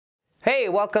Hey,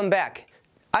 welcome back.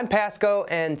 I'm Pasco,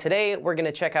 and today we're going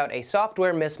to check out a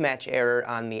software mismatch error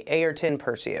on the Ayrton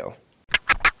Perseo.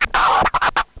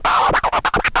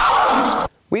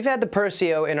 We've had the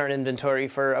Perseo in our inventory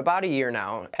for about a year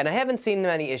now, and I haven't seen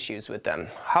many issues with them.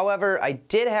 However, I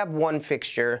did have one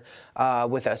fixture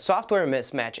with a software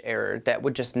mismatch error that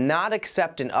would just not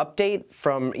accept an update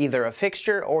from either a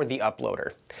fixture or the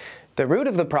uploader. The root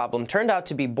of the problem turned out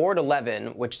to be board 11,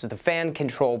 which is the fan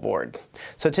control board.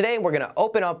 So today we're going to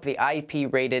open up the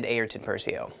IP-rated Ayrton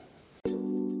Perseo.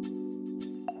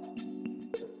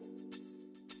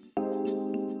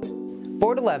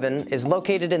 Board 11 is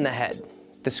located in the head.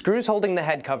 The screws holding the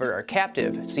head cover are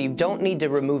captive, so you don't need to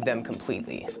remove them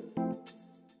completely.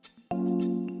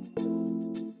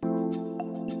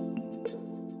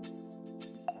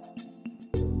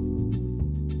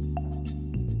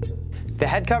 The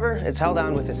head cover is held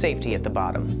on with a safety at the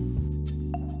bottom.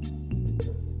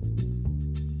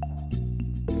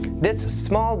 This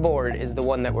small board is the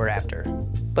one that we're after.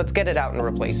 Let's get it out and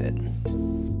replace it.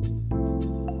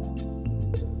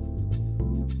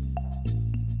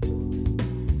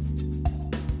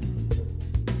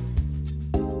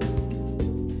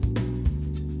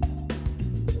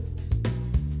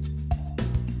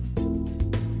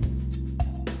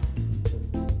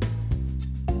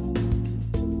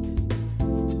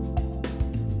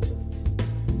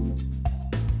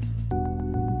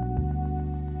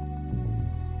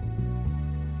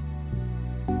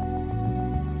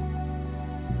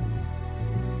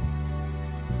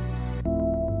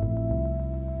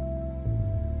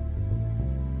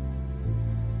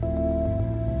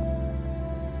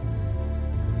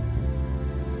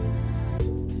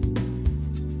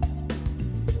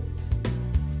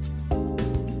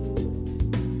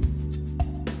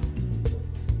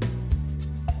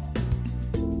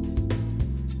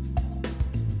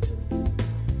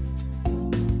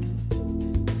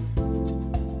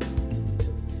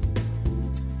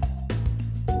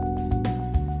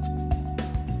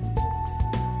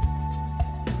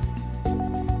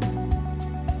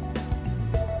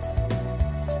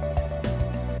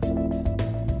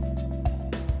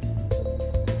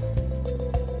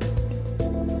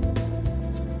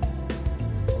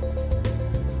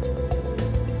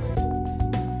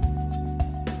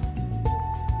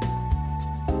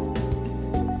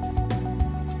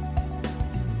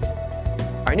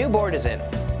 Our new board is in.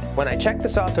 When I check the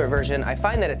software version, I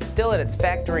find that it's still at its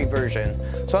factory version,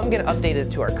 so I'm going to update it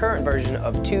to our current version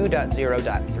of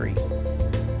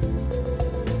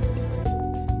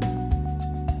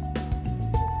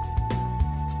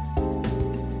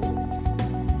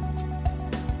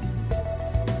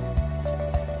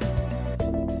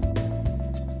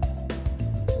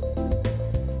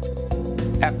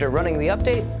After running the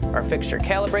update, our fixture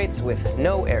calibrates with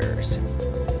no errors.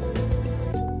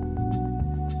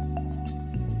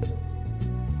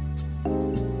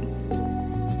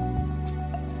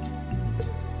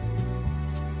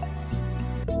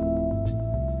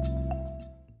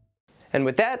 And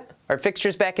with that, our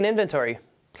fixture's back in inventory.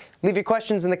 Leave your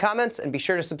questions in the comments and be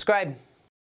sure to subscribe.